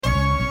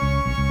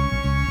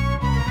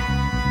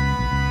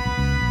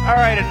All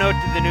right, a note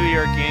to the New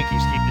York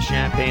Yankees. Keep the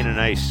champagne and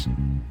ice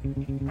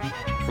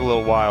for a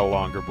little while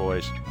longer,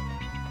 boys.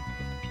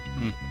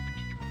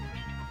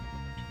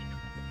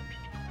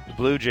 The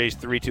Blue Jays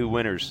 3-2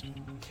 winners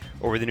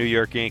over the New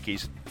York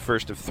Yankees.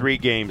 First of 3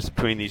 games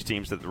between these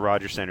teams at the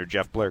Rogers Center.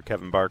 Jeff Blair,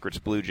 Kevin Barker. It's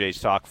Blue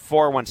Jays Talk.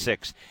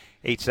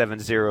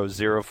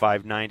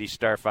 416-870-0590,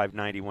 star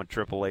 590,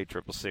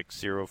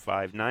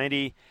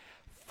 1-888-666-0590.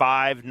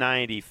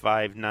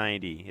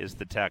 590 is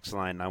the text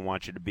line. I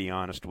want you to be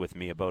honest with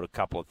me about a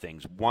couple of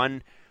things.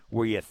 One,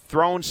 were you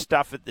throwing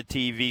stuff at the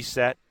TV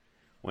set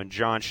when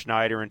John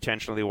Schneider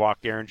intentionally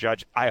walked Aaron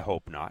Judge? I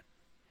hope not.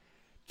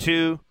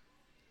 2,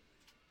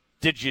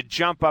 did you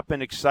jump up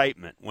in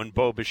excitement when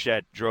Bo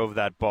Bichette drove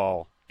that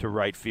ball to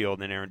right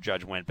field and Aaron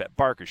Judge went back?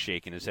 Barker's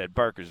shaking his head.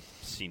 Barker's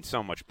seen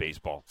so much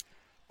baseball.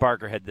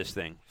 Barker had this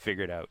thing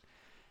figured out.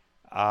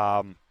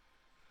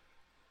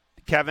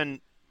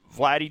 Kevin,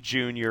 Vladdy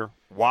Jr.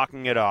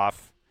 walking it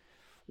off.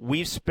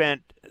 We've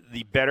spent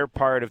the better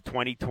part of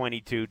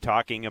 2022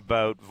 talking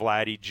about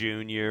Vladdy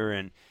Jr.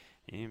 and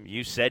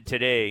you said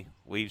today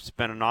we've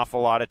spent an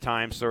awful lot of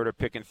time sort of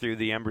picking through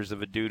the embers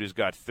of a dude who's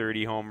got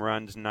 30 home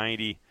runs,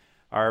 90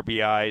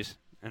 RBIs,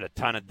 and a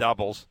ton of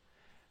doubles.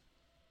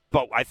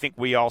 But I think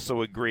we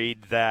also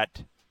agreed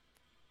that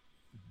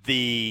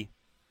the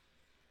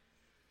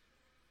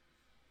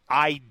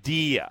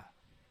idea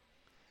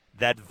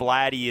that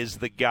Vladdy is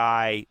the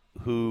guy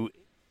who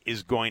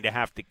is going to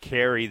have to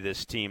carry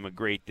this team a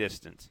great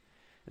distance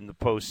in the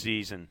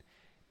postseason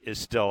is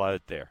still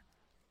out there.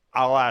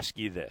 I'll ask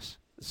you this.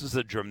 This is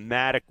a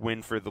dramatic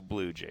win for the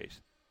Blue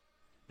Jays.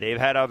 They've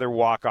had other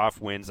walk-off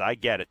wins. I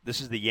get it.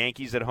 This is the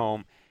Yankees at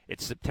home.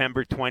 It's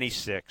September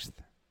 26th.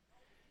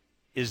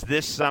 Is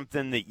this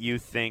something that you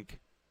think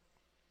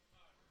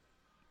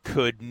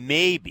could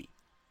maybe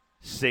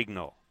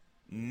signal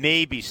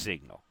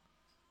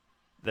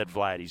that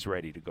Vladdy's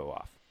ready to go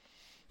off?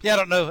 Yeah, I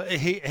don't know.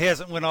 He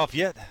hasn't went off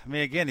yet. I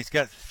mean, again, he's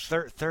got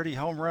 30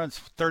 home runs,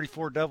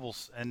 34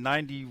 doubles, and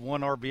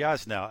 91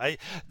 RBIs now. I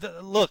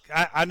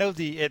know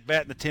the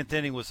at-bat in the 10th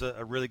inning was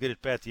a really good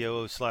at-bat, the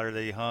 0-0 slider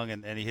that he hung,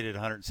 and he hit it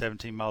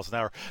 117 miles an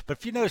hour. But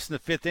if you notice in the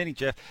 5th inning,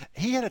 Jeff,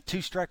 he had a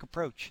 2-strike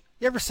approach.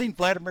 You ever seen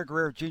Vladimir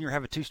Guerrero Jr.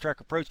 have a 2-strike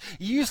approach?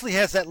 He usually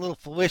has that little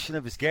fruition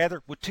of his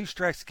gather. With 2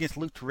 strikes against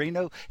Lou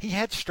Torino, he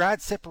had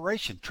stride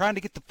separation, trying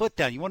to get the foot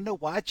down. You want to know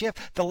why,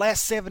 Jeff? The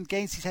last 7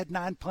 games, he's had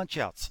 9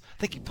 punch-outs. I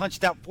think he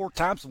punched out 4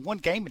 times in one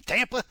game in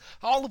Tampa.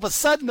 All of a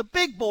sudden, the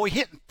big boy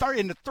hit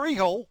in the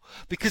 3-hole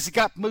because he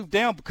got moved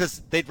down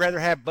because they'd rather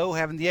have Bo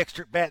having the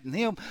extra bat than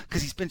him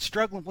because he's been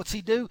struggling. What's he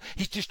do?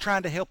 He's just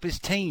trying to help his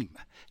team.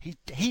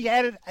 He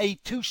added a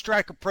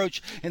 2-strike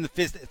approach in the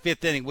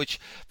fifth inning, which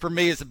for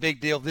me is a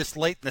big deal. This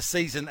late in the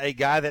season, a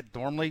guy that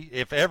normally,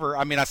 if ever,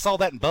 I mean, I saw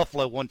that in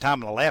Buffalo one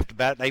time and I laughed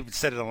about it. They even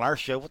said it on our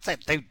show. What's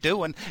that dude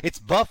doing? It's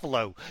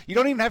Buffalo. You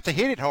don't even have to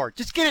hit it hard.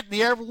 Just get it in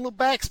the air with a little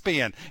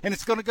backspin, and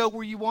it's going to go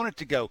where you want it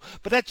to go.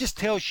 But that just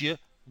tells you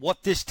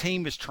what this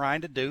team is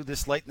trying to do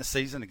this late in the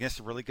season against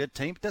a really good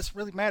team. It doesn't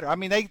really matter. I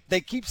mean, they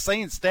keep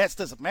saying stats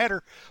doesn't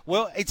matter.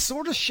 Well, it's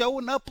sort of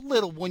showing up a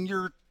little when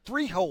you're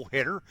 3-hole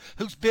hitter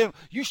who's been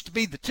used to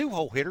be the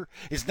 2-hole hitter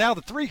is now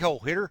the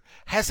 3-hole hitter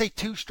has a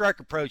 2-strike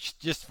approach.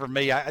 Just for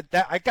me, I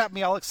got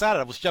me all excited.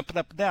 I was jumping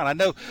up and down. I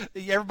know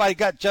everybody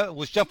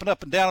was jumping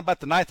up and down about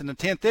the 9th and the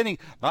 10th inning.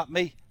 Not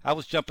me. I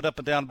was jumping up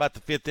and down about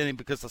the 5th inning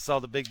because I saw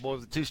the big boy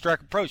with the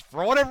 2-strike approach.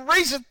 For whatever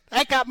reason,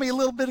 that got me a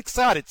little bit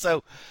excited.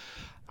 So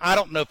I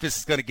don't know if this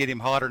is going to get him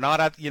hot or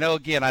not.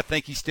 Again, I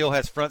think he still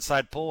has front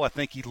side pull. I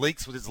think he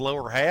leaks with his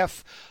lower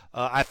half.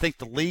 I think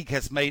the league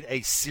has made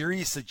a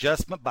serious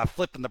adjustment by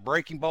flipping the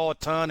breaking ball a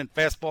ton in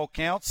fastball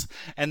counts,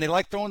 and they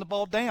like throwing the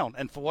ball down.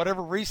 And for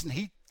whatever reason,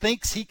 he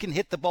thinks he can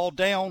hit the ball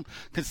down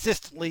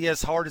consistently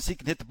as hard as he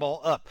can hit the ball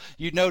up.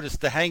 You notice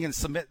the hanging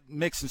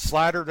mix and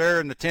slider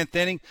there in the 10th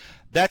inning.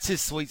 That's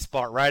his sweet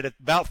spot, right? At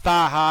about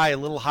thigh high, a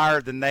little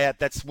higher than that.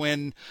 That's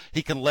when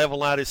he can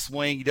level out his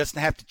swing. He doesn't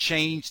have to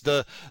change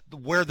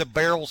where the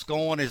barrel's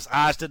going. His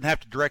eyes doesn't have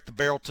to direct the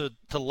barrel to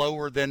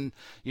lower than,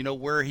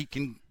 where he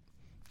can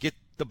get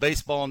the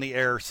baseball in the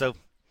air. So,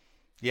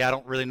 yeah, I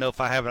don't really know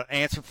if I have an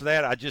answer for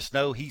that. I just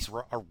know he's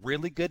a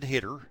really good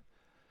hitter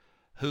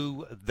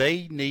who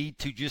they need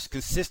to just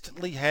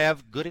consistently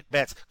have good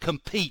at-bats,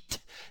 compete.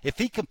 If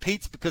he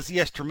competes because he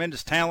has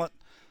tremendous talent,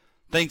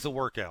 things will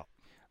work out.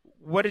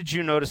 What did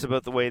you notice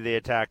about the way they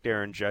attacked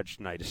Aaron Judge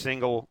tonight? A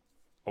single,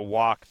 a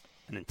walk,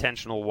 an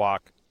intentional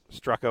walk,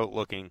 struck out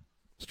looking,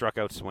 struck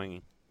out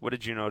swinging. What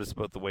did you notice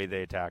about the way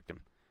they attacked him?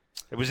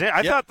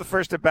 I thought the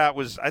first at bat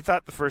was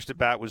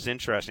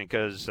interesting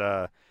because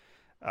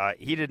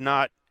he did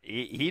not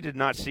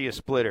see a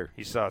splitter.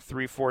 He saw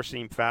 3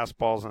 four-seam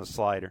fastballs and a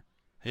slider.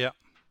 Yeah.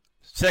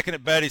 Second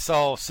at bat, he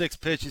saw 6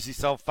 pitches. He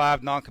saw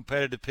 5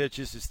 non-competitive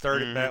pitches. His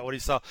third at bat, what he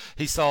saw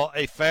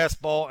a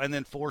fastball and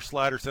then 4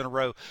 sliders in a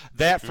row.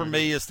 That for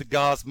me is the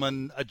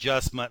Gausman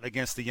adjustment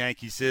against the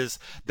Yankees. Is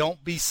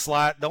don't be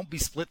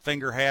split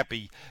finger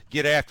happy.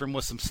 Get after him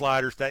with some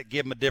sliders. That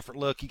give him a different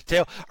look. You can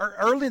tell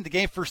early in the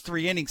game, first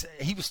 3 innings,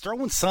 he was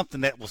throwing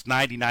something that was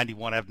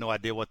 90-91. I have no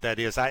idea what that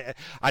is. I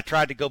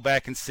tried to go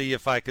back and see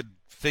if I could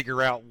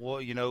figure out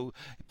what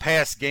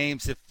past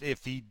games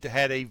if he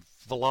had a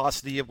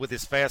velocity with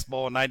his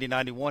fastball in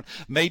 90-91.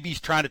 Maybe he's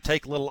trying to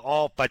take a little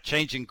off by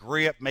changing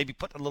grip, maybe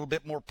putting a little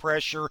bit more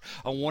pressure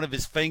on one of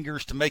his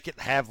fingers to make it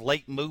have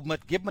late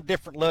movement. Give him a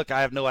different look.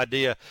 I have no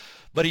idea.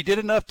 But he did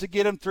enough to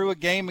get him through a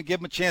game and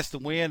give him a chance to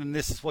win, and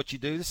this is what you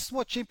do. This is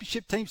what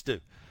championship teams do.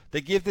 They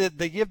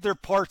give their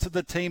parts of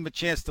the team a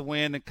chance to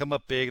win and come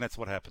up big, and that's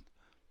what happened.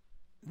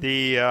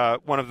 The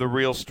one of the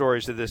real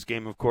stories of this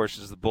game, of course,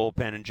 is the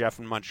bullpen, and Jeff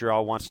in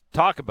Montreal wants to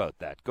talk about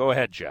that. Go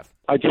ahead, Jeff.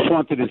 I just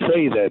wanted to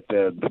say that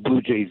the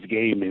Blue Jays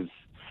game is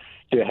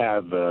to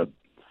have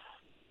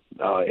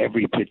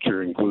every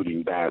pitcher,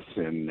 including Bass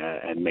and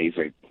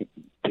Mesa,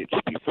 pitch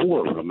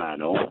before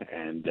Romano,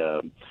 and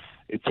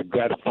it's a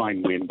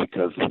gratifying win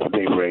because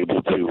they were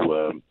able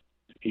to,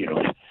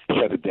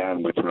 shut it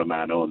down with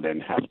Romano and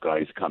then have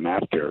guys come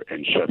after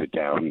and shut it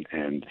down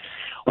and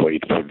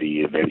wait for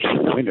the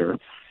eventual winner.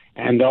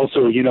 And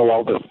also,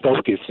 all the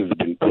focus has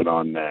been put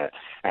on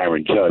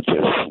Aaron Judge,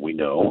 as we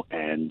know.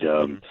 And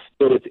so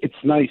it's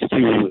nice,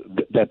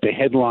 that the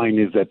headline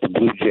is that the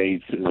Blue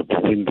Jays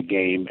win the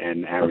game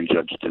and Aaron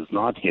Judge does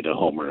not hit a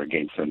homer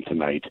against them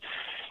tonight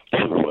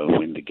to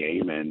win the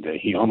game. And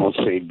he almost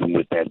saved them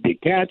with that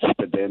big catch.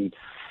 But then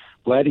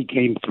Vladdy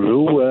came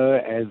through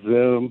as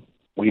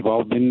we've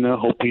all been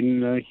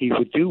hoping he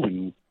would do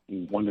in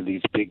one of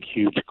these big,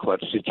 huge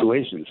clutch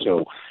situations.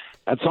 So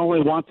that's all I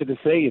wanted to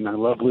say, and I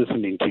love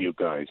listening to you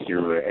guys.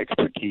 Your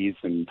expertise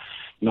and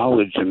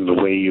knowledge and the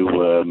way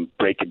you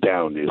break it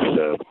down is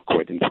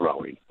quite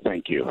enthralling.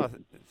 Thank you. Oh,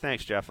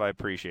 thanks, Jeff. I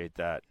appreciate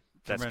that.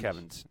 That's Tremendous.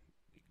 Kevin's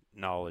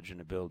knowledge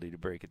and ability to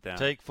break it down.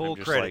 Take full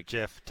credit,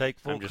 Jeff. Take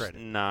full credit.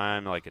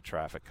 I'm like a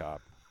traffic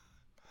cop.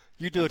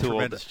 You do a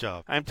tremendous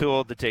job. I'm too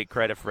old to take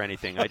credit for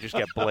anything. I just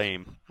get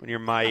blame. When you're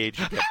my age,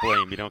 you get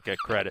blame. You don't get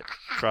credit.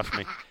 Trust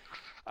me.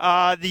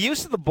 The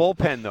use of the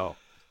bullpen, though.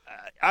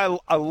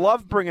 I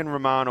love bringing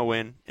Romano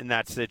in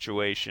that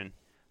situation.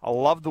 I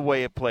love the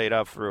way it played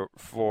out for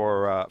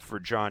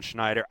John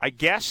Schneider. I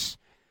guess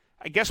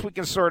we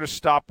can sort of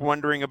stop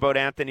wondering about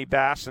Anthony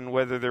Bass and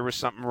whether there was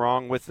something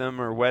wrong with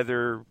him or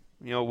whether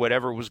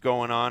whatever was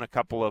going on a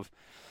couple of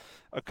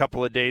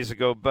days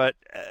ago. But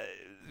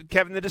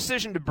Kevin, the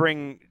decision to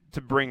bring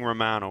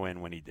Romano in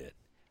when he did.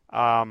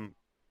 And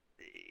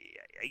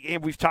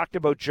we've talked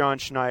about John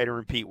Schneider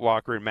and Pete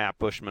Walker and Matt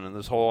Bushman and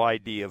this whole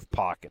idea of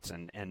pockets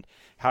and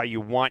how you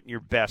want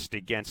your best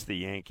against the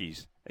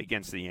Yankees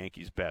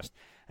best.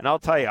 And I'll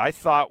tell you, I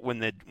thought when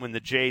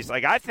the Jays,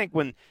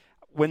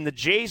 when the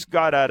Jays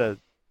got out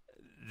of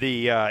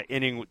the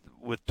inning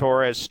with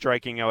Torres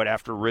striking out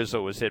after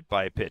Rizzo was hit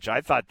by a pitch, I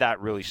thought that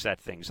really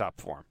set things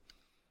up for him.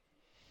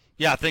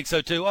 Yeah, I think so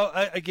too. Well,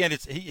 again,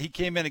 he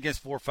came in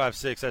against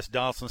 4-5-6. That's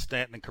Donaldson,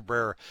 Stanton, and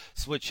Cabrera,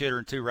 switch hitter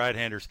and 2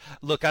 right-handers.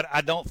 Look,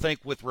 I don't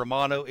think with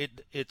Romano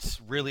it's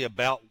really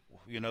about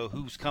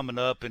who's coming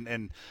up,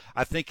 and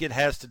I think it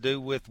has to do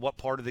with what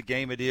part of the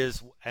game it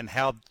is and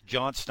how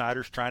John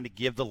Schneider's trying to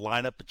give the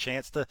lineup a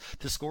chance to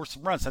score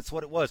some runs. That's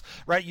what it was,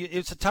 right?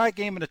 It's a tie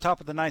game in the top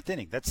of the 9th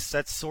inning.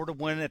 That's sort of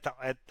when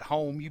at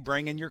home you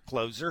bring in your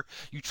closer.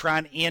 You try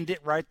and end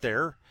it right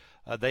there.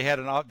 They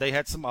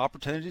had some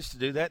opportunities to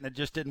do that, and it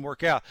just didn't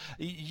work out.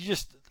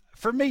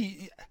 For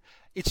me,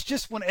 it's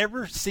just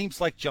whenever it seems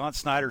like John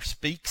Schneider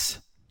speaks,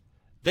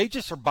 they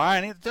just are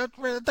buying it.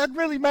 It doesn't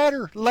really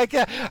matter. Like,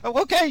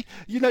 okay,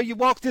 you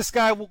walk this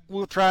guy,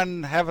 we'll try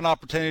and have an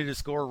opportunity to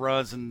score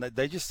runs, and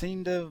they just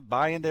seem to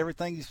buy into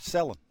everything he's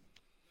selling.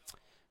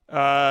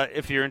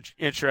 If you're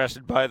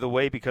interested, by the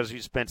way, because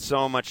you spent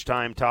so much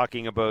time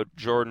talking about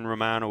Jordan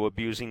Romano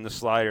abusing the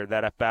slider,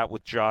 that at bat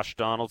with Josh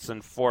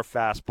Donaldson, 4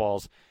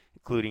 fastballs,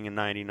 including a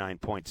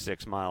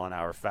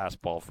 99.6-mile-an-hour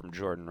fastball from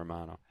Jordan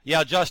Romano.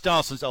 Yeah, Josh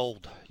Donaldson's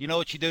old. You know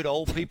what you do to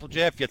old people,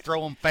 Jeff? You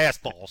throw them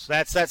fastballs.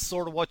 That's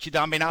sort of what you do.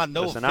 I mean, I'm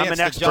an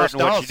expert in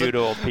what you do to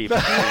old people.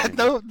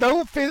 no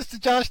offense to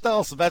Josh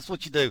Donaldson. That's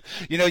what you do.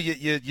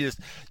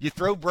 You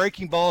throw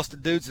breaking balls to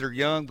dudes that are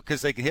young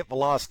because they can hit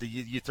velocity.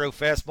 You throw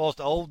fastballs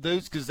to old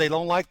dudes because they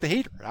don't like the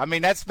heater. I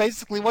mean, that's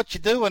basically what you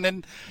do,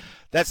 and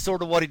that's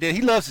sort of what he did.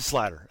 He loves his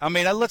slider. I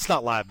mean, let's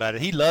not lie about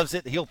it. He loves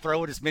it. He'll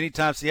throw it as many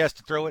times as he has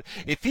to throw it.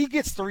 If he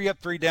gets 3 up,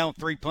 3 down,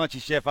 3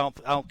 punches, Jeff, I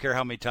don't care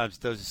how many times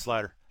he throws his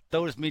slider.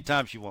 Throw it as many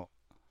times you want.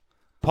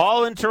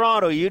 Paul in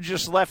Toronto, you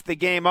just left the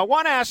game. I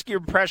want to ask your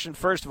impression,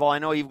 first of all. I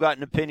know you've got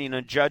an opinion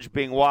on Judge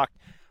being walked,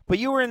 but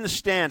you were in the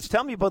stands.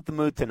 Tell me about the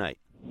mood tonight.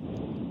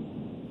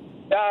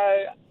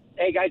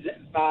 Hey, guys.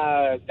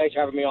 Thanks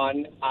for having me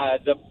on.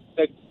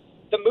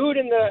 The mood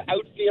in the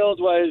outfield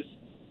was,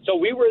 so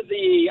we were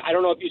I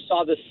don't know if you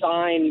saw the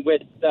sign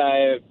with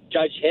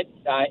Judge hit,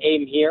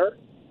 aim here.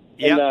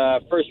 in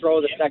the first row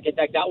of the second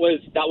deck. That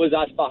was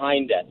us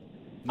behind it.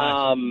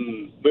 Nice.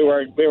 We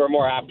were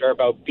more after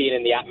about being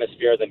in the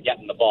atmosphere than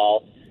getting the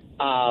ball.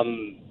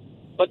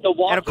 But the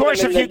and of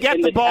course, if you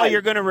get the ball, tent,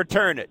 you're going to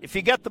return it. If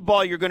you get the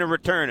ball, you're going to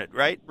return it,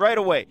 right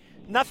away.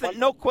 Nothing,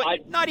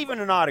 not even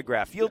an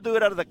autograph. You'll do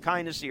it out of the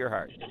kindness of your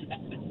heart.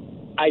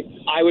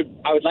 I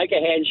would like a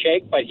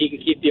handshake, but he can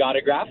keep the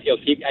autograph. He'll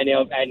keep and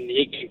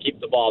he can keep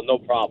the ball, no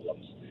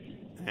problems.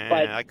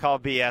 But I call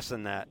BS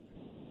on that.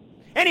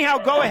 Anyhow,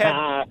 go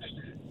ahead.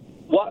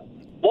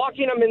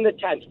 Walking him in the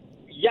tent,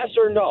 yes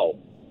or no?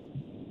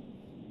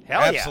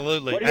 Hell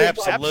absolutely. Yeah.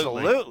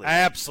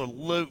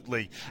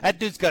 Absolutely. That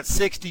dude's got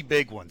 60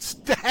 big ones.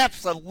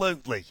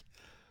 Absolutely.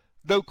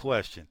 No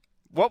question.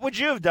 What would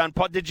you have done,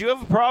 Paul? Did you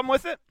have a problem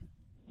with it?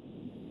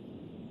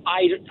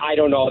 I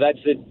don't know.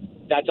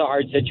 That's a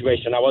hard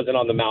situation. I wasn't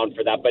on the mound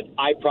for that, but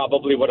I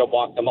probably would have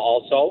walked them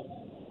also.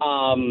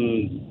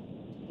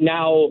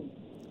 Now,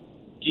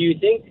 do you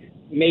think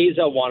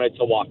Meza wanted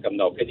to walk him,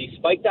 though? Because he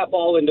spiked that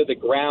ball into the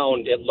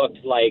ground, it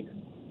looked like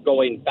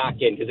going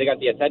back in, because they got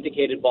the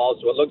authenticated ball,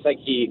 so it looks like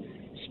he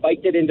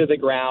spiked it into the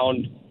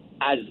ground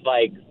as,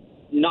 like,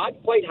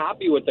 not quite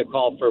happy with the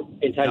call for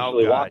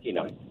intentionally walking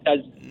him.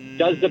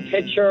 Does the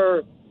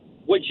pitcher,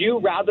 would you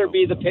rather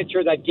be the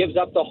pitcher that gives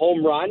up the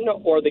home run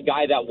or the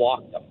guy that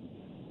walked him?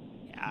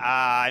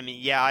 I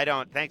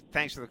don't.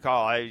 Thanks for the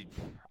call. I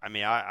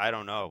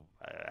don't know.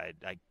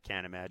 I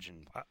can't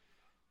imagine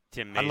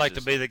Tim Maze's. I'd like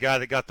to be the guy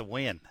that got the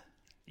win.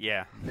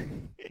 Yeah.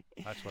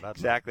 That's what I'd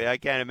exactly. like. I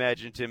can't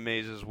imagine Tim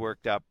Maze's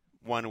worked up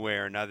one way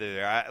or another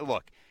there.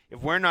 Look,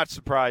 if we're not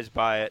surprised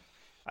by it,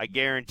 I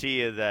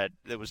guarantee you that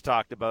it was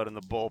talked about in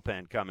the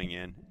bullpen coming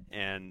in.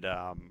 And,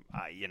 I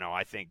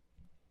think,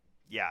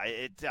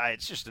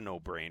 it's just a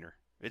no-brainer.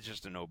 It's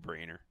just a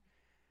no-brainer.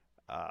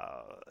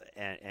 I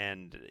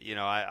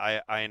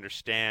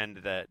understand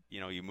that,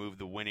 you move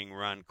the winning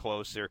run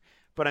closer.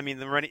 But,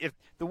 if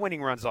the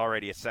winning run's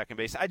already at second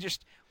base,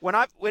 when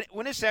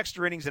it's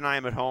extra innings and I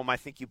am at home, I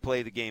think you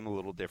play the game a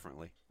little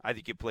differently.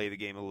 And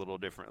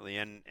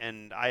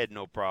I had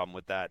no problem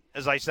with that.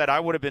 As I said, I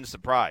would have been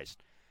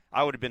surprised.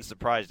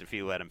 If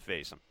he let him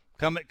face him.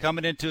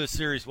 Coming into a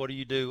series, what do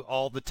you do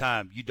all the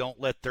time? You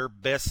don't let their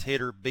best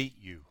hitter beat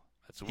you.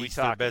 That's what we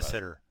talk about. He's their best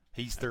hitter.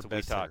 He's their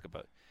best hitter. Talk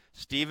about.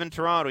 Steve in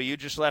Toronto, you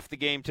just left the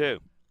game too.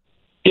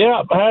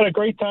 Yeah, I had a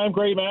great time,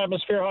 great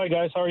atmosphere. Hi,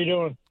 guys. How are you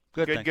doing?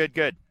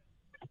 Good.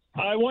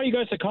 I want you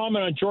guys to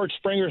comment on George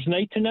Springer's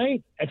night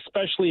tonight,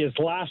 especially his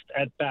last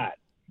at-bat.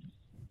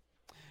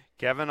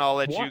 Kevin, I'll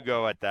let you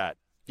go at that.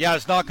 Yeah,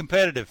 it's not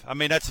competitive.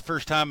 That's the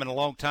first time in a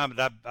long time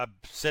that I've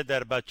said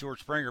that about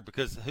George Springer,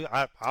 because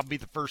I'll be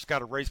the first guy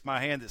to raise my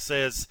hand that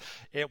says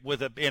it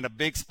in a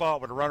big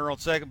spot with a runner on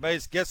second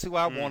base. Guess who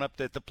I want up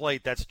at the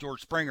plate? That's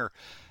George Springer.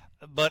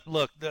 But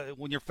look,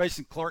 when you're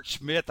facing Clark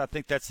Schmidt, I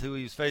think that's who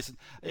he was facing.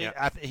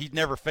 Yeah. He'd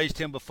never faced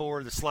him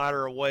before. The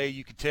slider away,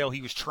 you could tell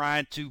he was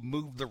trying to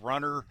move the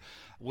runner,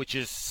 which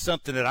is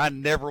something that I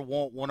never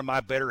want one of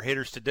my better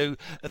hitters to do.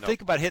 Nope.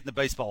 Think about hitting the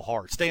baseball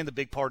hard. Stay in the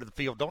big part of the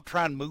field. Don't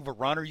try and move a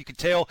runner. You could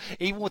tell,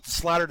 even with the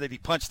slider that he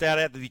punched out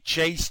at, that he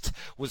chased,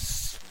 was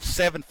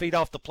 7 feet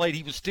off the plate,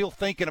 he was still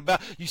thinking about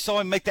 – you saw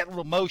him make that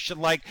little motion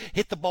like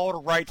hit the ball to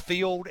right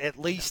field. At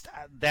least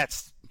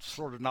that's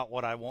sort of not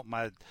what I want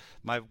my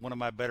one of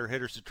my better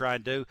hitters to try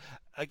and do.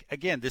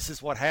 Again, this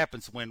is what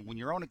happens when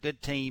you're on a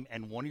good team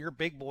and one of your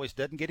big boys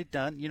doesn't get it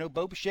done.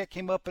 Bo Bichette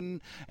came up and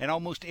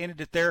almost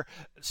ended it there.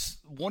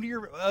 One of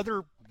your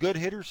other good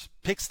hitters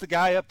picks the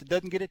guy up that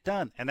doesn't get it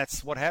done, and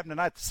that's what happened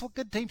tonight. That's what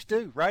good teams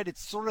do, right?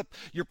 It's sort of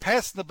you're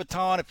passing the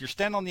baton. If you're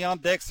standing on the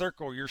on-deck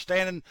circle, or you're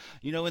standing,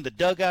 in the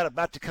dugout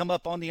about to come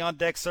up on the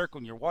on-deck circle,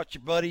 and you watch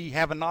your buddy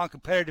have a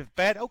non-competitive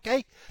bat,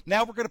 okay,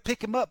 now we're going to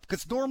pick him up,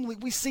 because normally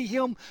we see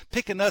him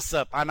picking us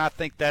up, and I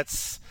think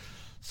that's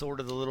sort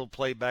of the little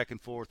play back and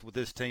forth with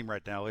this team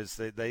right now is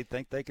they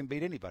think they can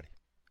beat anybody.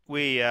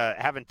 We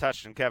haven't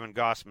touched on Kevin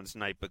Gossman's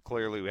night, but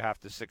clearly we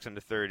have to 6 in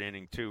the third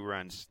inning, 2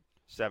 runs,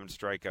 7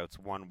 strikeouts,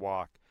 1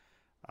 walk,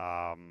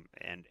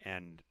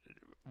 and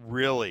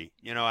really,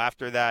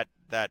 after that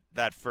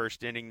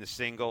first inning, the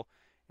single,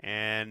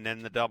 and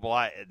then the double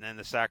and then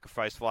the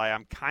sacrifice fly,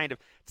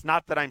 it's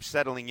not that I'm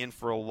settling in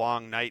for a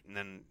long night, and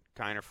then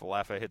Kiner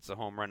Falefa hits a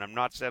home run. I'm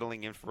not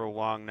settling in for a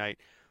long night,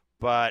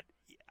 but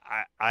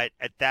I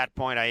at that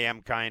point I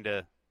am kind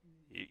of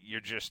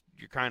you're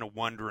kind of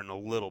wondering a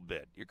little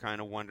bit. You're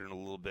kind of wondering a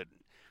little bit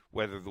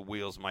whether the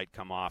wheels might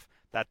come off.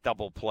 That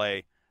double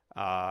play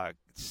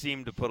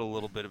seemed to put a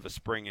little bit of a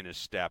spring in his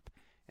step,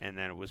 and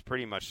then it was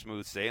pretty much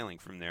smooth sailing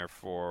from there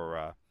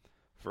for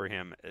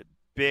him.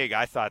 Big,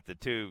 I thought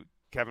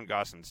Kevin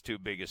Gossman's 2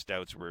 biggest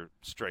outs were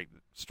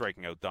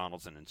striking out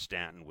Donaldson and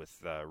Stanton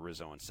with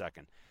Rizzo in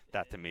second.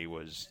 That to me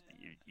was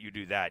you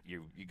do that,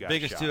 you got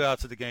biggest shot. 2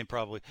 outs of the game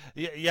probably.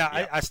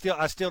 Yeah. I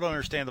still don't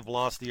understand the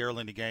velocity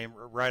early in the game.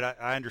 Right,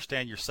 I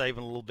understand you're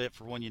saving a little bit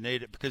for when you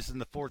need it, because in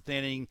the 4th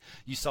inning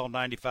you saw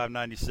 95,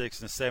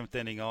 96, and the 7th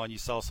inning on you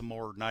saw some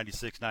more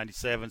 96,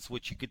 97s,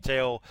 which you could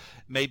tell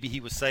maybe he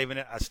was saving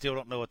it. I still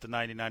don't know what the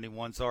 90,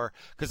 91s are,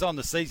 because on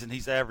the season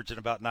he's averaging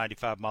about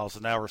 95 miles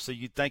an hour. So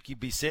you'd think you'd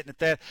be sitting at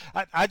that.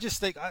 I just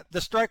think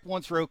the strike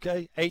ones were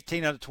okay.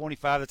 18 out of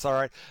 25, that's all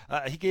right.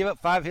 He gave up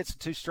 5 hits and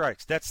 2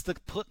 strikes. That's the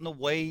putting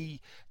away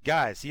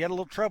guys. He had a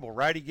little trouble,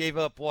 right? He gave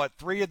up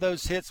 3 of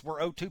those hits were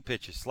 0-2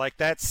 pitches. Like,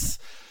 that's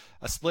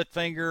a split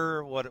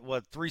finger,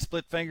 3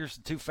 split fingers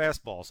and 2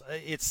 fastballs.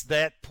 It's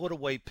that put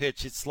away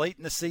pitch. It's late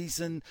in the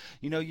season.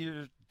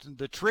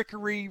 The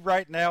trickery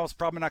right now is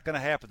probably not going to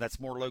happen. That's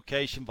more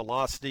location,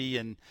 velocity,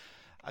 and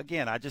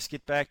again, I just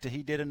get back to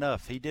he did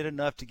enough. He did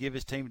enough to give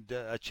his team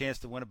a chance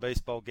to win a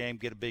baseball game,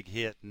 get a big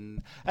hit,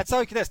 and that's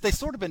all you can ask. They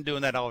sort of been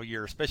doing that all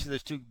year, especially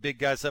those 2 big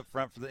guys up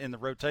front in the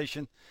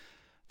rotation.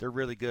 They're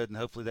really good, and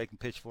hopefully they can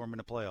pitch for them in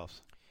the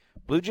playoffs.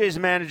 Blue Jays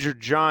manager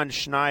John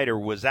Schneider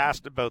was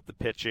asked about the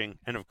pitching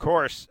and, of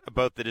course,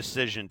 about the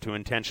decision to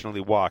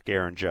intentionally walk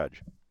Aaron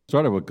Judge.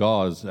 Started with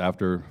gauze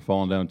after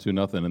falling down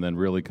 2-0, and then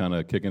really kind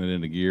of kicking it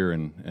into gear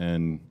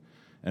and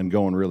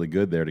going really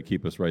good there to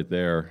keep us right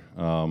there.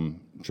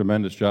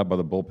 Tremendous job by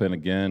the bullpen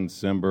again.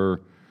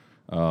 Simber,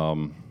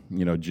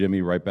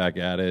 Jimmy right back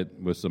at it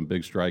with some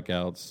big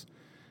strikeouts,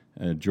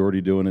 and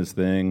Jordy doing his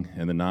thing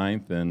in the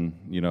 9th,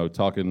 and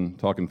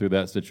talking through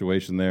that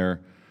situation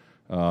there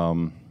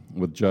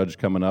with Judge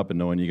coming up and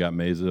knowing you got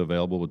Meza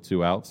available with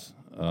 2 outs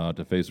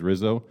to face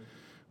Rizzo.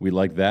 We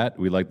like that.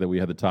 We like that we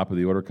had the top of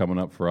the order coming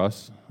up for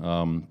us,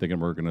 thinking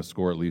we're going to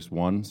score at least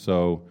 1.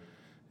 So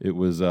it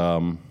was,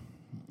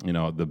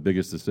 the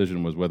biggest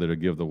decision was whether to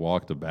give the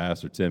walk to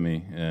Bass or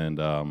Timmy, and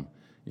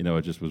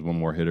it just was one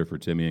more hitter for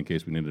Timmy in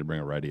case we needed to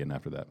bring a righty in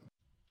after that.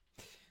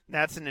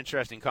 That's an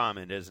interesting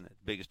comment, isn't it?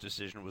 Biggest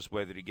decision was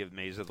whether to give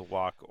Meza the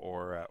walk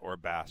or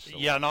Bass.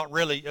 Yeah, not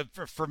really.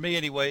 For me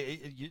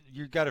anyway,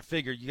 you got to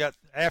figure,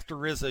 after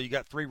Rizzo, you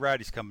got 3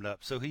 righties coming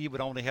up, so he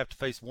would only have to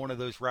face 1 of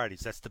those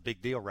righties. That's the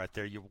big deal right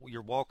there.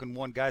 You're walking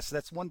 1 guy, so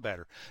that's 1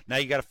 batter. Now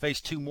you got to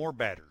face 2 more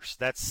batters.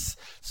 That's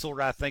sort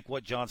of, I think,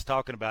 what John's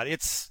talking about.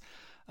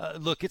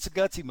 Look, it's a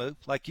gutsy move.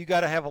 Like, you got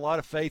to have a lot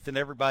of faith in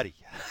everybody,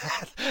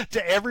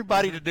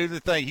 to do the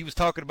thing. He was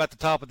talking about the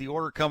top of the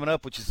order coming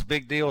up, which is a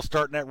big deal,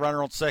 starting that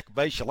runner on second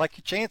base. You like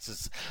your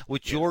chances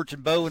with George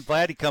and Bo and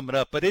Vladdy coming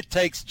up. But it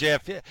takes,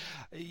 Jeff, it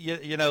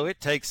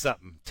takes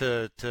something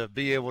to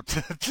be able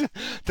to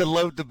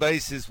load the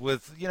bases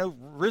with,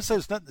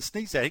 Rizzo's nothing to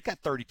sneeze at. He got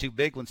 32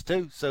 big ones,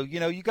 too. So,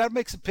 you got to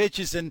make some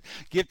pitches and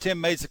give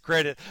Tim Meza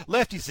credit.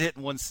 Lefty's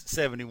hitting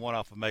 171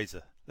 off of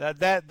Meza.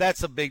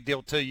 That's a big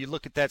deal too. You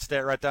look at that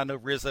stat right there. I know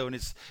Rizzo in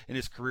his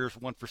career is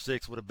 1 for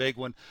 6 with a big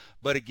one,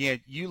 but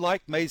again, you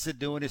like Meza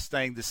doing his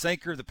thing. The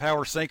sinker, the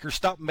power sinker.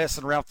 Stop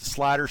messing around with the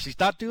sliders. He's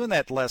not doing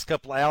that the last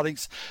couple of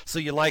outings, so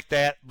you like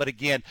that. But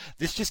again,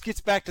 this just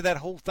gets back to that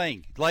whole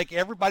thing. Like,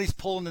 everybody's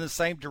pulling in the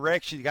same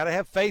direction. You got to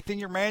have faith in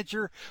your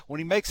manager. When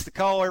he makes the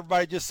call,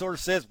 everybody just sort of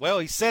says, "Well,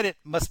 he said it.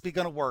 Must be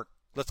going to work.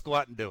 Let's go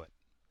out and do it."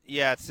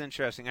 Yeah, it's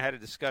interesting. I had a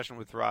discussion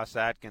with Ross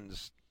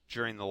Atkins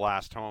during the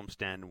last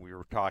homestand, and we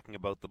were talking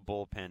about the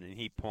bullpen, and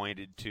he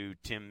pointed to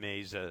Tim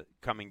Meza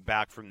coming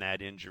back from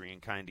that injury and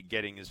kind of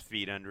getting his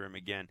feet under him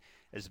again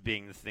as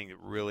being the thing that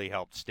really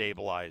helped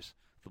stabilize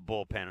the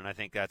bullpen. And I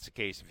think that's the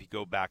case. If you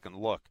go back and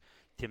look,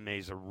 Tim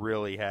Meza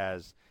really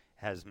has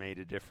made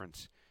a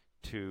difference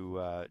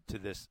to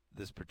this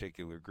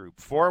particular group.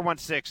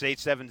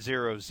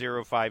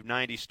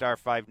 416-870-0590, star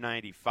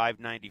 590,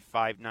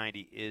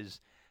 590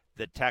 is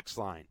the text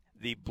line.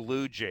 The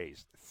Blue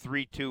Jays,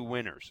 3-2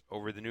 winners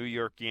over the New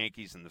York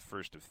Yankees in the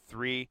first of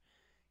 3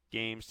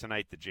 games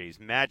tonight. The Jays'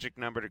 magic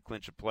number to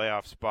clinch a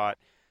playoff spot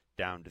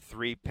down to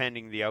 3,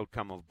 pending the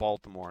outcome of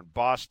Baltimore and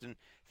Boston.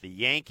 The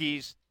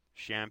Yankees,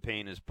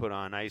 champagne is put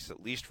on ice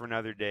at least for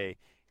another day.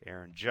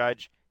 Aaron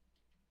Judge,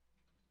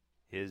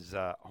 his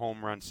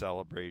home run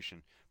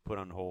celebration put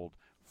on hold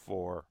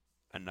for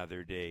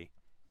another day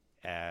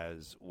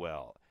as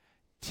well.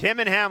 Tim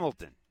and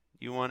Hamilton,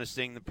 you want to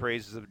sing the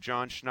praises of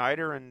John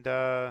Schneider, and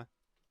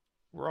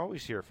we're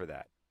always here for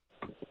that.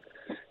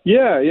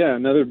 Yeah,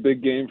 another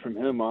big game from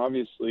him,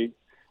 obviously.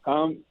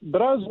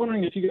 But I was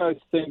wondering if you guys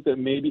think that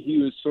maybe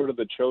he was sort of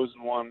the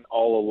chosen one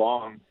all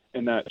along,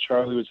 and that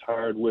Charlie was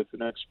hired with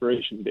an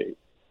expiration date.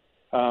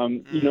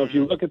 If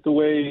you look at the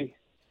way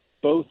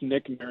both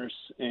Nick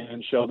Nurse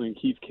and Sheldon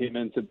Keefe came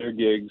into their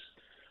gigs,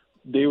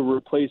 they were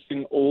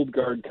replacing old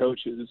guard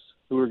coaches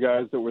who were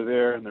guys that were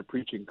there and they're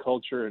preaching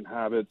culture and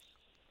habits.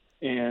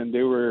 And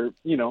they were,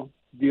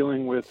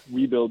 dealing with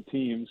rebuild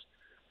teams.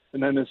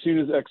 And then as soon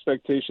as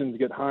expectations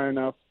get high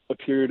enough, a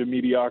period of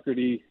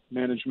mediocrity,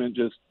 management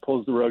just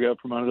pulls the rug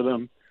out from under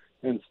them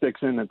and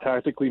sticks in a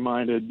tactically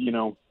minded,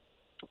 young,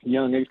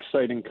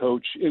 exciting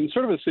coach in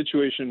sort of a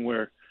situation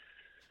where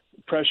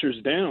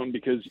pressure's down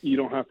because you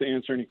don't have to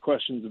answer any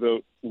questions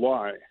about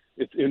why.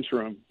 It's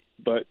interim,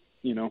 but,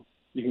 you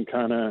can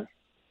kind of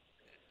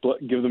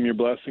give them your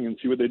blessing and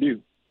see what they do.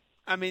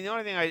 I mean, the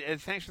only thing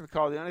thanks for the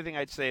call. The only thing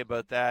I'd say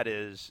about that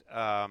is,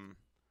 Charlie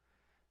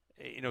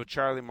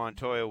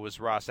Montoyo was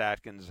Ross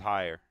Atkins'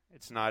 hire.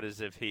 It's not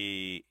as if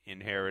he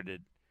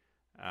inherited.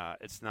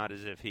 It's not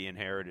as if he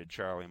inherited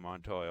Charlie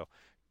Montoyo.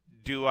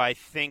 Do I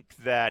think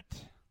that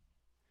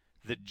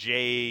the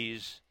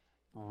Jays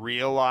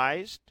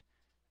realized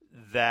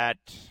that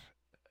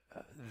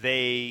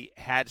they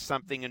had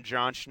something in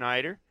John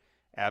Schneider?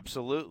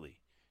 Absolutely.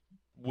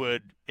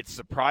 Would it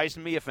surprise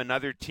me if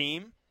another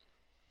team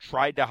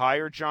tried to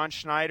hire John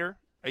Schneider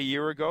a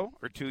year ago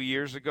or 2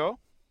 years ago?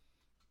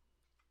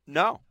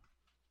 No.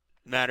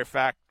 Matter of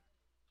fact,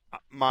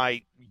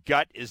 my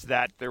gut is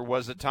that there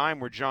was a time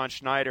where John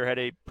Schneider had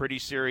a pretty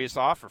serious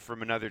offer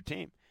from another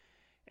team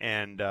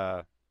and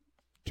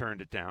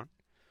turned it down.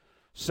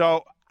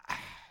 So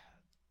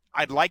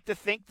I'd like to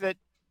think that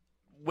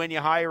when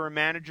you hire a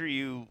manager,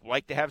 you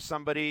like to have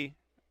somebody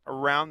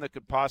around that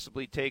could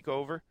possibly take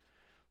over.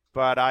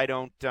 But I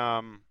don't,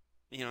 and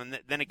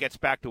then it gets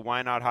back to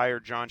why not hire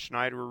John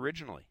Schneider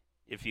originally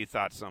if you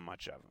thought so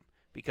much of him.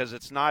 Because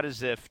it's not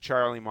as if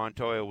Charlie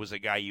Montoyo was a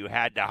guy you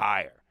had to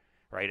hire,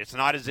 right? It's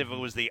not as if it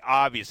was the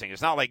obvious thing.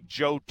 It's not like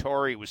Joe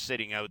Torre was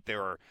sitting out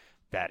there, or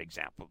bad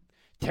example,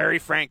 Terry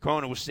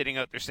Francona was sitting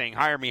out there saying,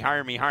 hire me,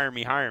 hire me, hire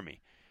me, hire me.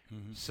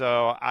 Mm-hmm.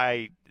 So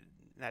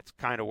that's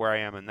kind of where I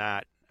am in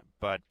that.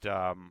 But,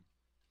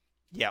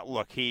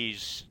 look,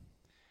 he's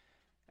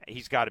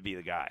got to be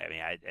the guy. I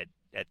mean,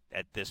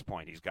 at this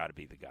point, he's got to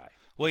be the guy.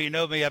 Well, you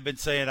know me, I've been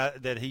saying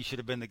that he should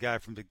have been the guy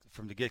from the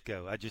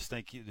get-go. I just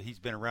think he's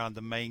been around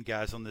the main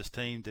guys on this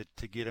team to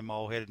get him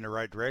all headed in the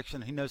right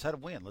direction. He knows how to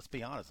win, let's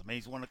be honest. I mean,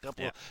 he's won a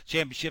couple of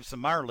championships in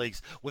minor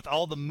leagues. With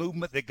all the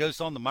movement that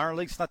goes on in the minor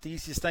leagues, it's not the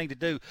easiest thing to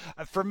do.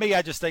 For me,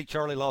 I just think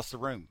Charlie lost the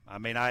room. I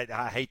mean,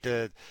 I hate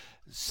to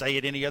say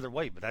it any other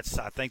way, but I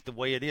think the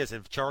way it is.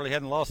 If Charlie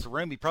hadn't lost the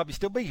room, he'd probably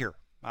still be here.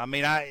 I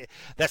mean,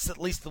 that's at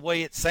least the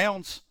way it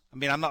sounds. I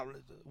mean,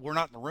 we're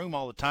not in the room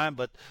all the time,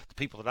 but the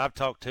people that I've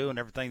talked to and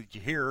everything that you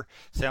hear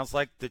sounds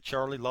like that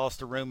Charlie lost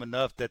the room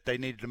enough that they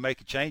needed to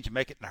make a change and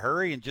make it in a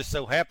hurry. And just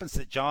so happens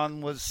that John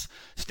was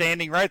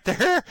standing right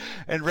there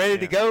and ready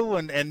to go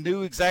and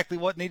knew exactly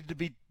what needed to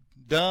be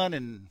done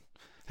and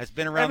has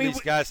been around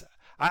these guys.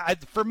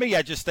 For me,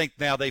 I just think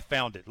now they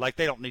found it. Like,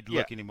 they don't need to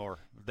look anymore.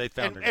 They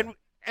found it.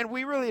 And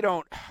we really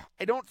don't –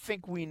 I don't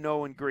think we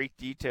know in great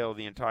detail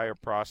the entire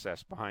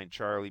process behind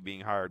Charlie being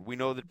hired. We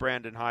know that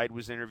Brandon Hyde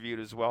was interviewed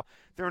as well.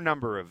 There are a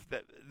number of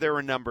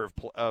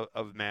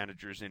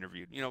managers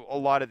interviewed. You know, a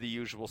lot of the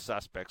usual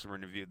suspects were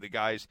interviewed, the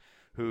guys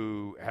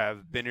who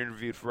have been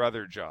interviewed for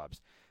other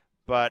jobs.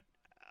 But,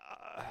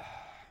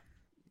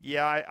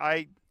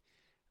 I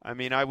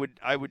mean, I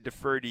would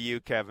defer to you,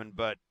 Kevin,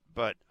 but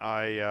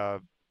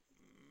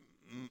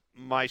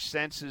my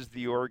sense is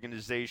the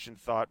organization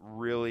thought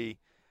really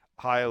 –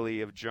 highly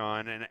of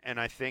John, and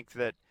I think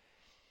that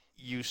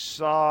you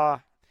saw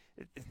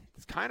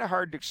it's kind of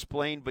hard to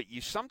explain, but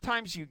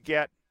sometimes you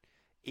get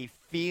a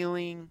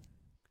feeling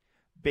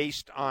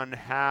based on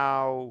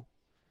how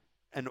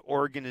an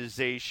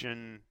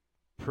organization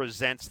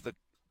presents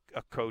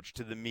a coach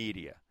to the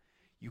media.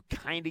 You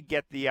kind of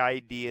get the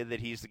idea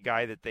that he's the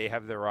guy that they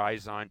have their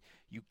eyes on.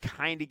 You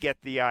kind of get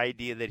the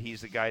idea that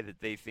he's the guy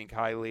that they think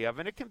highly of,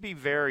 and it can be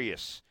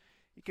various.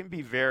 It can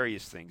be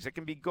various things. It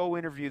can be go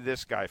interview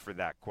this guy for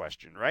that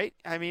question, right?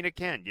 I mean, it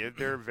can.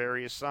 There are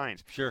various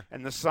signs. Sure.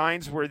 And the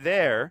signs were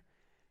there.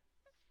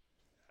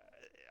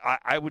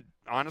 I would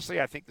honestly,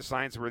 I think the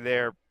signs were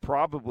there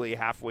probably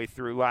halfway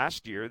through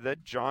last year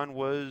that John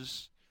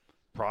was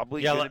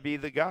probably going to be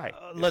the guy.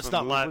 Let's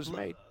not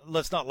lie.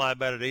 Let's not lie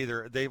about it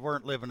either. They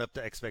weren't living up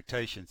to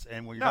expectations,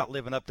 and when you're not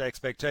living up to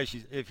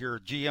expectations, if you're a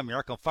GM, you're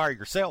not going to fire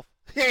yourself.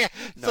 Yeah,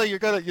 no. So you're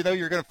gonna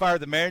fire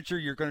the manager.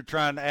 You're gonna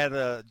try and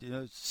add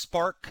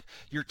spark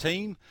your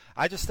team.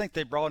 I just think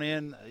they brought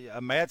in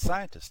a mad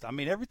scientist. I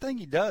mean, everything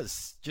he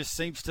does just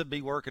seems to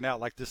be working out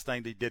like this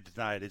thing they did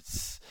tonight. It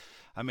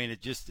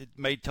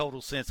made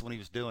total sense when he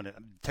was doing it.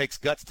 It takes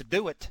guts to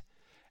do it,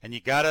 and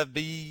you gotta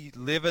be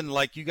living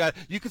like you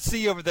could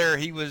see over there.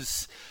 He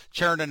was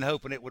churning,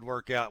 hoping it would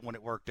work out. When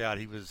it worked out,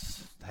 he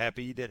was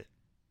happy he did it.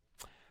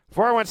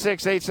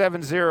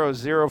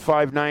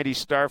 416-870-0590,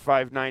 star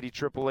 590,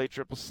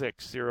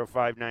 888-666,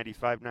 0590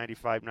 590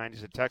 590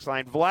 is a text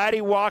line.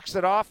 Vladdy walks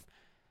it off.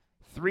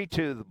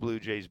 3-2, the Blue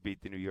Jays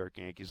beat the New York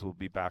Yankees. We'll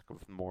be back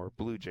with more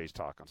Blue Jays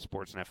talk on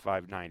Sportsnet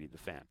 590, The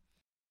Fan.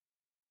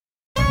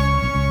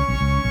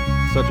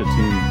 Such a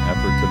team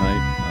effort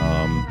tonight,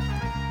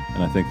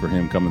 and I think for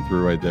him coming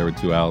through right there with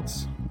 2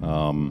 outs,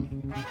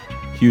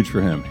 huge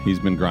for him. He's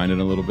been grinding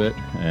a little bit,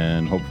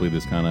 and hopefully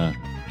this kind of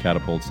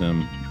catapults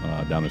him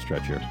down the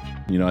stretch here.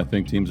 I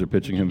think teams are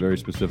pitching him very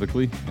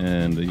specifically,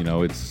 and,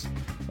 it's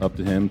up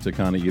to him to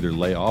kind of either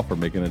lay off or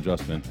make an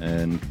adjustment.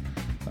 And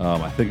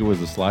I think it was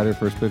the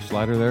first pitch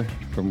slider there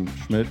from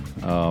Schmidt,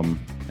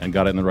 and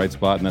got it in the right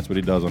spot, and that's what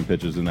he does on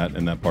pitches in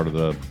that part of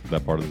the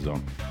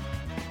zone.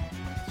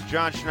 It's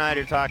John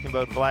Schneider talking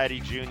about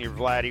Vladdy Jr.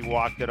 Vladdy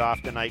walked it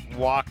off tonight,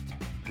 walked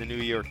the New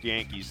York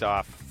Yankees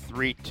off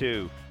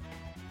 3-2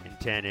 in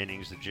 10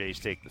 innings. The Jays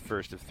take the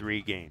first of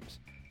 3 games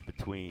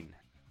between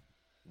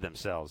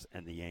themselves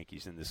and the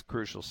Yankees in this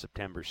crucial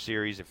September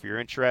series. If you're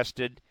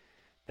interested,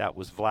 that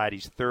was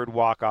Vladdy's third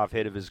walk-off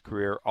hit of his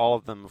career. All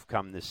of them have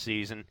come this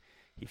season.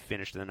 He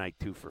finished the night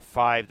 2 for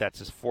 5. That's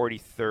his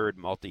 43rd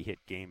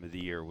multi-hit game of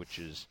the year, which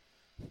is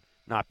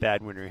not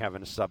bad when you're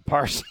having a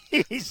subpar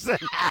season.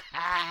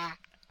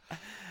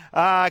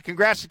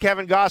 Congrats to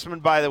Kevin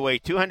Gausman, by the way.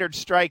 200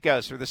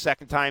 strikeouts for the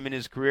second time in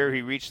his career.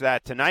 He reached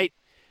that tonight.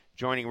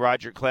 Joining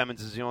Roger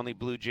Clemens as the only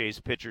Blue Jays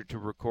pitcher to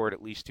record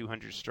at least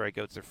 200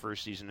 strikeouts their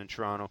first season in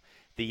Toronto.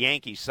 The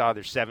Yankees saw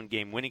their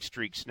 7-game winning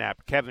streak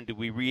snap. Kevin, do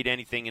we read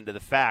anything into the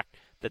fact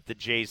that the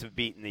Jays have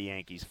beaten the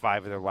Yankees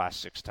 5 of their last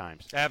 6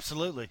 times?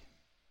 Absolutely.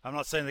 I'm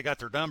not saying they got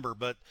their number,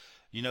 but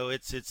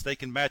it's they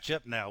can match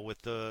up now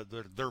with their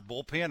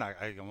bullpen.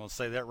 I'm going to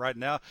say that right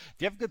now. If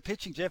you have good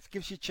pitching, Jeff, it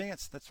gives you a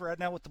chance. That's right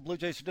now what the Blue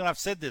Jays are doing. I've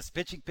said this: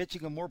 pitching,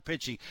 and more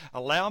pitching.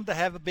 Allow them to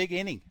have a big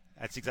inning.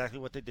 That's exactly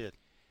what they did.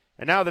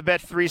 And now the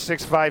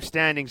Bet365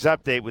 standings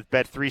update. With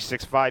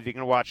Bet365, you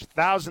can watch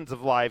thousands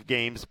of live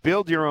games,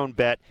 build your own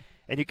bet,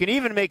 and you can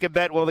even make a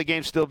bet while the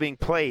game's still being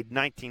played.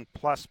 19+,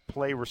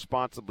 play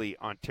responsibly,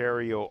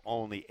 Ontario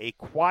only. A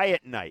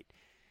quiet night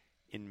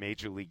in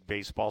Major League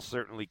Baseball,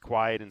 certainly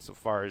quiet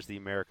insofar as the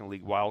American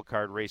League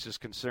wildcard race is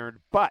concerned,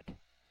 but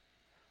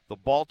the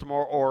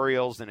Baltimore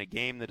Orioles, in a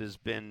game that has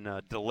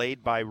been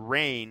delayed by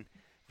rain,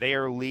 they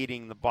are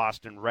leading the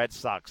Boston Red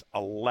Sox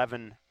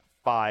 11-5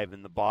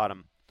 in the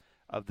bottom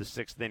of the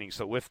 6th inning.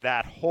 So if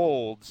that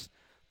holds,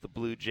 the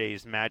Blue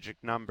Jays' magic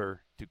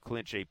number to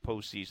clinch a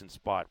postseason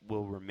spot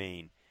will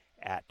remain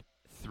at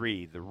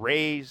 3. The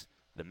Rays,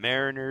 the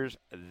Mariners,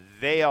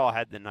 they all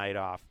had the night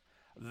off.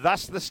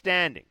 Thus the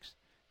standings.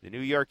 The New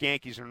York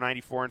Yankees are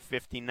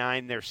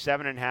 94-59. They're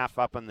 7.5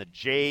 up on the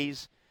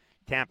Jays.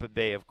 Tampa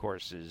Bay, of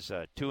course, is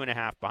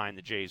 2.5 behind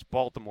the Jays.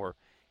 Baltimore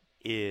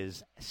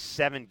is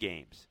 7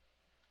 games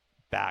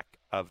back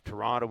of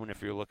Toronto. And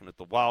if you're looking at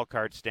the wild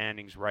card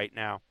standings right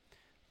now,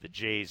 the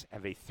Jays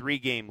have a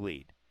 3-game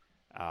lead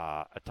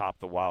atop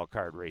the wild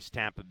card race.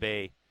 Tampa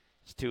Bay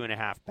is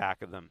 2.5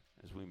 back of them.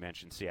 As we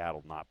mentioned,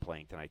 Seattle not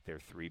playing tonight. They're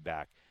 3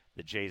 back.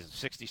 The Jays have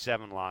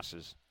 67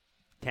 losses.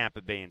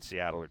 Tampa Bay and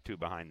Seattle are 2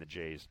 behind the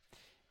Jays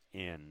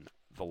in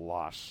the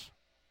loss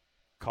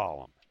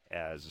column.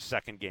 As the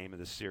second game of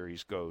the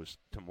series goes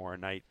tomorrow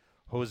night,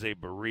 Jose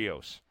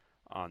Barrios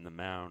on the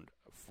mound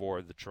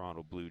for the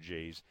Toronto Blue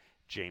Jays.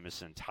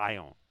 Jameson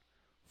Taillon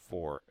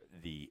for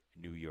the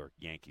New York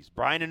Yankees.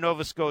 Brian in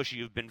Nova Scotia,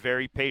 you've been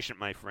very patient,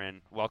 my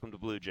friend. Welcome to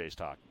Blue Jays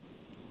Talk.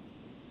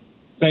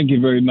 Thank you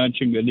very much,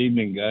 and good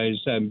evening, guys.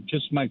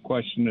 Just my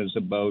question is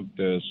about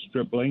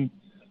Stripling.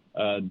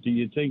 Do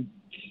you think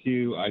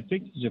I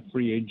think he's a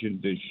free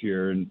agent this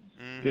year, and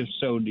if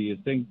so, do you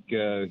think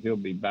he'll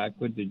be back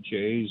with the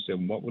Jays,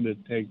 and what would it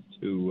take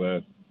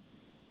to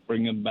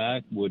bring him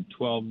back? Would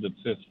 12 to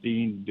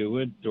 15 do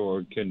it,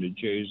 or can the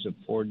Jays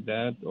afford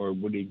that, or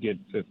would he get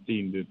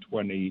 15 to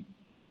 20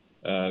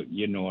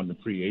 on the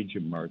free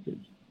agent market?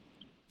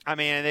 I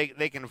mean,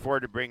 they can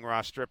afford to bring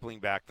Ross Stripling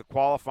back. The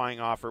qualifying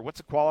offer, what's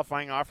a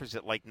qualifying offer? Is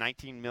it like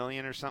 $19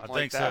 million or something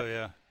like that? I think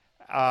so,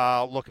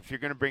 yeah. Look, if you're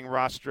going to bring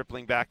Ross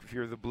Stripling back, if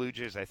you're the Blue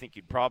Jays, I think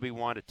you'd probably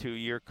want a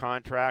 2-year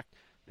contract,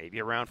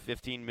 maybe around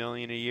 $15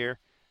 million a year.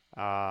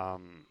 Yeah,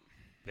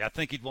 I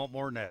think he'd want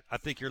more than that. I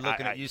think you're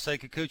looking at Yusei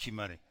Kikuchi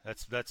money.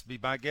 That's be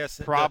my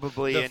guess.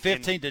 Probably the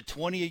 15 to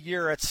 20 a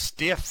year. That's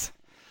stiff.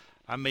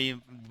 I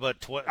mean, but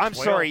 12, I'm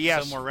sorry,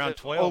 yes, somewhere around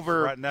 12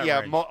 over, right in that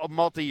range.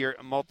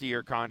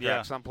 multi-year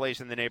contract,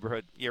 someplace in the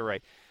neighborhood. You're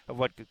right, of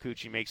what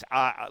Kikuchi makes.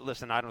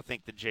 Listen, I don't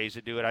think the Jays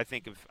would do it. I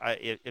think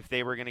if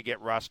they were going to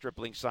get Ross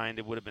Stripling signed,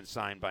 it would have been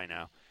signed by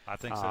now. I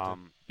think so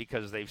too.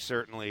 Because they've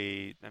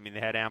certainly, they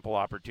had ample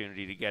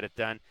opportunity to get it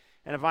done.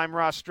 And if I'm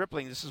Ross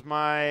Stripling, this is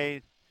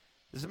my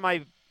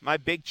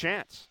big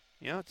chance.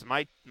 It's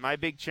my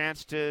big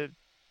chance to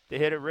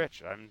hit it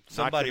rich.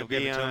 Somebody will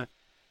give it to him.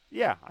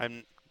 Yeah,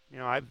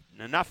 I've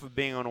enough of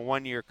being on a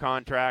 1-year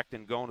contract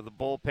and going to the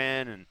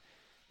bullpen and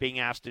being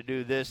asked to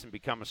do this and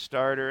become a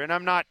starter. And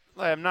I'm not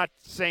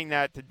saying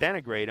that to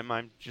denigrate him.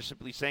 I'm just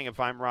simply saying if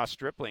I'm Ross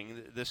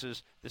Stripling, this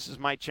is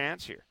my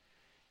chance here.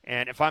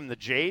 And if I'm the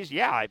Jays,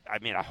 I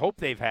hope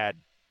they've had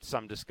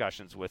some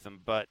discussions with him.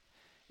 But,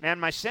 man,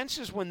 my sense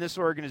is when this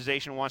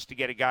organization wants to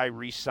get a guy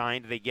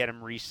re-signed, they get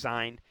him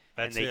re-signed.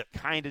 That's and they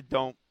kind of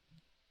don't,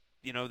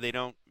 they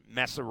don't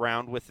mess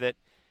around with it.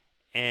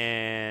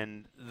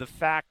 And the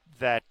fact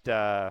that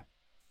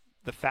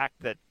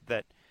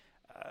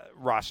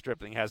Ross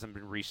Stripling hasn't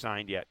been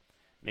re-signed yet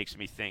makes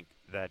me think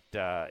that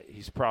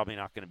he's probably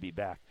not going to be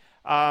back.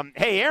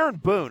 Hey, Aaron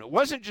Boone. It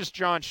wasn't just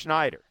John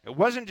Schneider.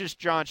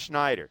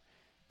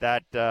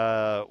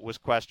 That was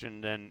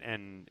questioned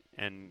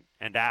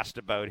and asked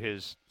about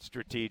his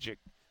strategic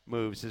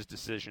moves, his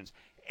decisions.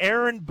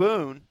 Aaron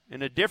Boone,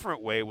 in a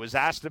different way, was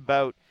asked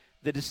about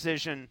the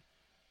decision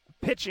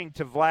pitching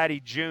to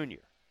Vladdy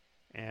Jr.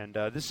 And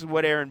this is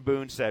what Aaron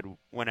Boone said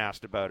when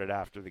asked about it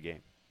after the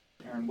game.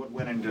 Aaron, what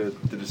went into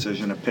the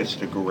decision to pitch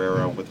to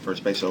Guerrero with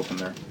first base open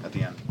there at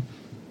the end?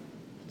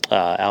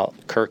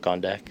 Kirk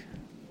on deck.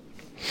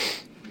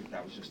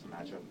 That was just the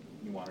matchup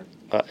you wanted.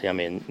 I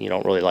mean, you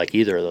don't really like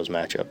either of those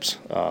matchups.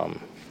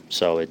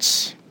 So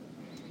it's,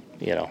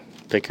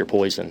 pick your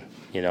poison,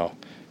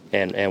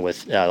 And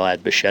with I'll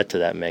add Bichette to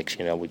that mix.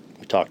 We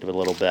talked a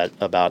little bit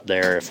about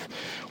there. If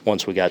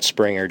once we got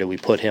Springer, do we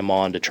put him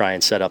on to try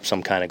and set up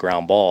some kind of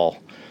ground ball?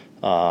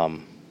 Once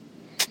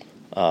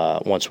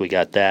we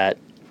got that,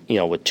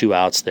 with 2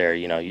 outs there,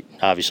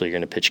 obviously you're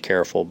going to pitch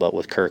careful, but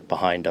with Kirk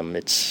behind him,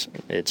 it's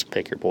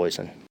pick your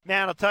poison.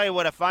 Man, I'll tell you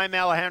what, if I'm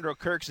Alejandro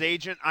Kirk's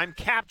agent, I'm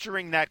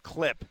capturing that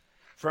clip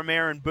from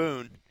Aaron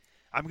Boone.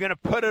 I'm going to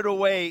put it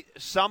away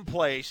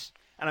someplace,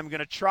 and I'm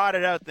going to trot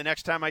it out the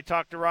next time I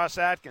talk to Ross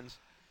Atkins.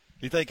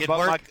 You think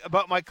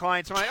about my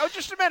clients? Oh,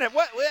 just a minute.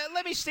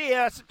 Let me see.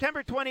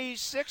 September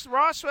 26th,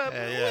 Ross.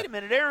 Wait a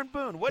minute. Aaron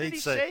Boone. What did he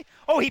say?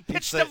 Oh, he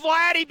pitched to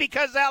Vladdy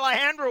because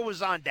Alejandro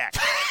was on deck.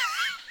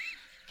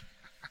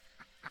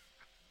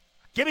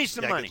 Give me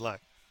some money. Good luck.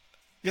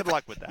 Good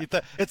luck with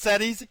that. It's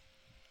that easy?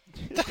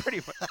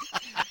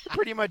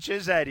 Pretty much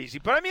is that easy.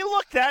 But,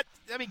 look,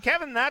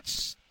 Kevin,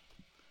 that's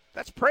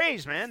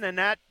praise, man. And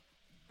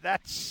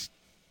that's,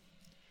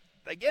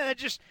 again, I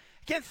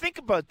can't think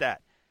about that.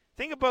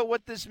 Think about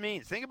what this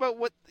means. Think about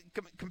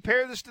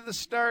compare this to the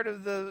start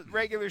of the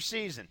regular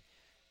season.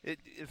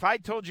 If I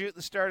told you at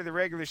the start of the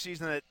regular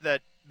season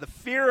that the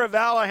fear of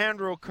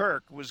Alejandro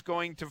Kirk was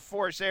going to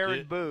force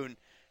Aaron Boone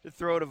to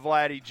throw to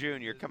Vladdy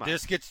Jr., come on.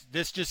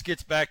 This just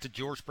gets back to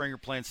George Springer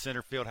playing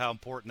center field, how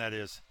important that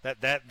is.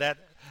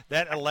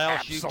 That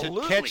allows you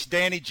to catch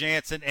Danny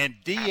Jansen and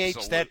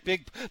DH that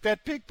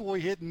big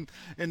boy hitting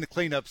in the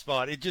cleanup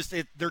spot.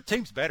 Their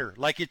team's better.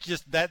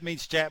 That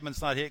means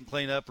Chapman's not hitting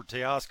cleanup or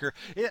Teoscar.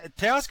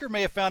 Teoscar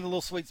may have found a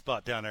little sweet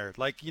spot down there.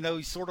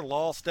 He's sort of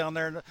lost down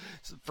there and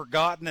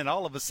forgotten, and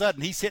all of a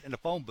sudden he's hitting the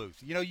phone booth.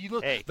 You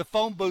look, the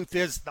phone booth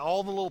is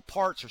all the little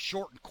parts are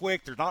short and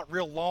quick. They're not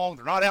real long.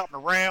 They're not out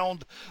and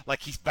around.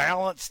 He's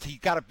balanced. He's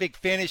got a big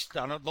finish.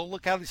 Don't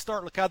look how they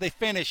start. Look how they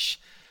finish.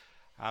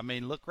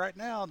 Look right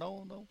now.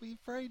 Don't be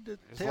afraid to.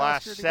 His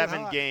last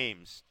 7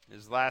 games,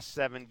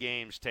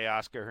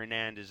 Teoscar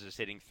Hernandez is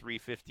hitting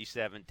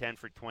 .357, 10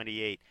 for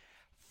 28,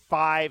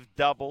 5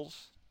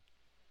 doubles,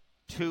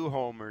 2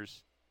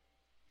 homers,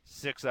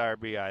 6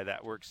 RBI.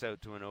 That works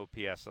out to an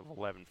OPS of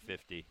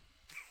 1150.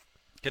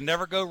 Can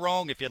never go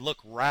wrong if you look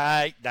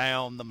right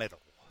down the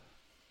middle.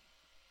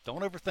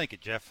 Don't overthink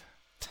it, Jeff.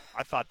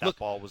 I thought that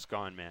ball was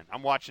gone, man.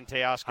 I'm watching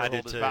Teoscar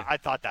hold his bat. I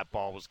thought that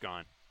ball was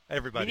gone.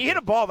 Everybody. When you hit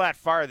a ball that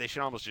far, they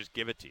should almost just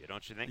give it to you,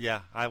 don't you think?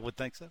 Yeah, I would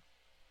think so.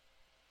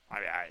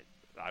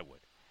 I would.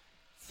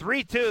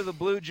 3-2, the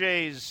Blue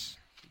Jays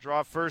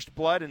draw first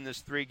blood in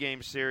this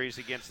 3-game series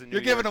against the New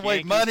York You're giving away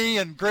Yankees. money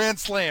and grand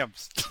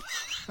slams.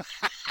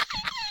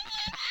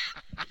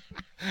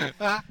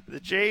 The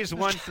Jays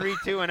won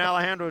 3-2, and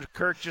Alejandro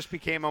Kirk just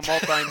became a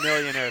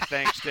multimillionaire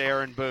thanks to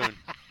Aaron Boone.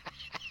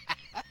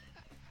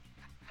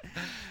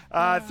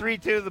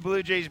 3-2, the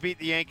Blue Jays beat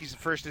the Yankees the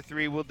first of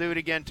 3. We'll do it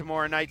again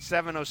tomorrow night.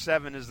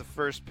 7:07 is the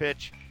first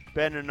pitch.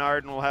 Ben and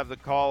Arden will have the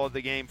call of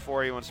the game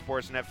for you on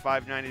Sportsnet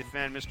 590 The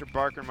Fan. Mr.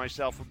 Barker and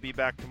myself will be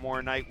back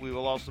tomorrow night. We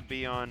will also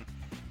be on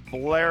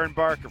Blair and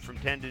Barker from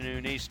 10 to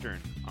noon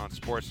Eastern on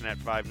Sportsnet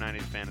 590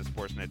 The Fan and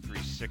Sportsnet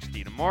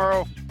 360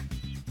 tomorrow.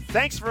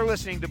 Thanks for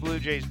listening to Blue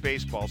Jays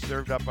Baseball,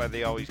 served up by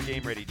the always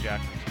game-ready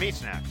Jackson's Meat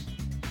Snacks.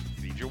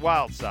 Feed your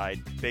wild side,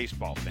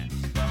 baseball fans.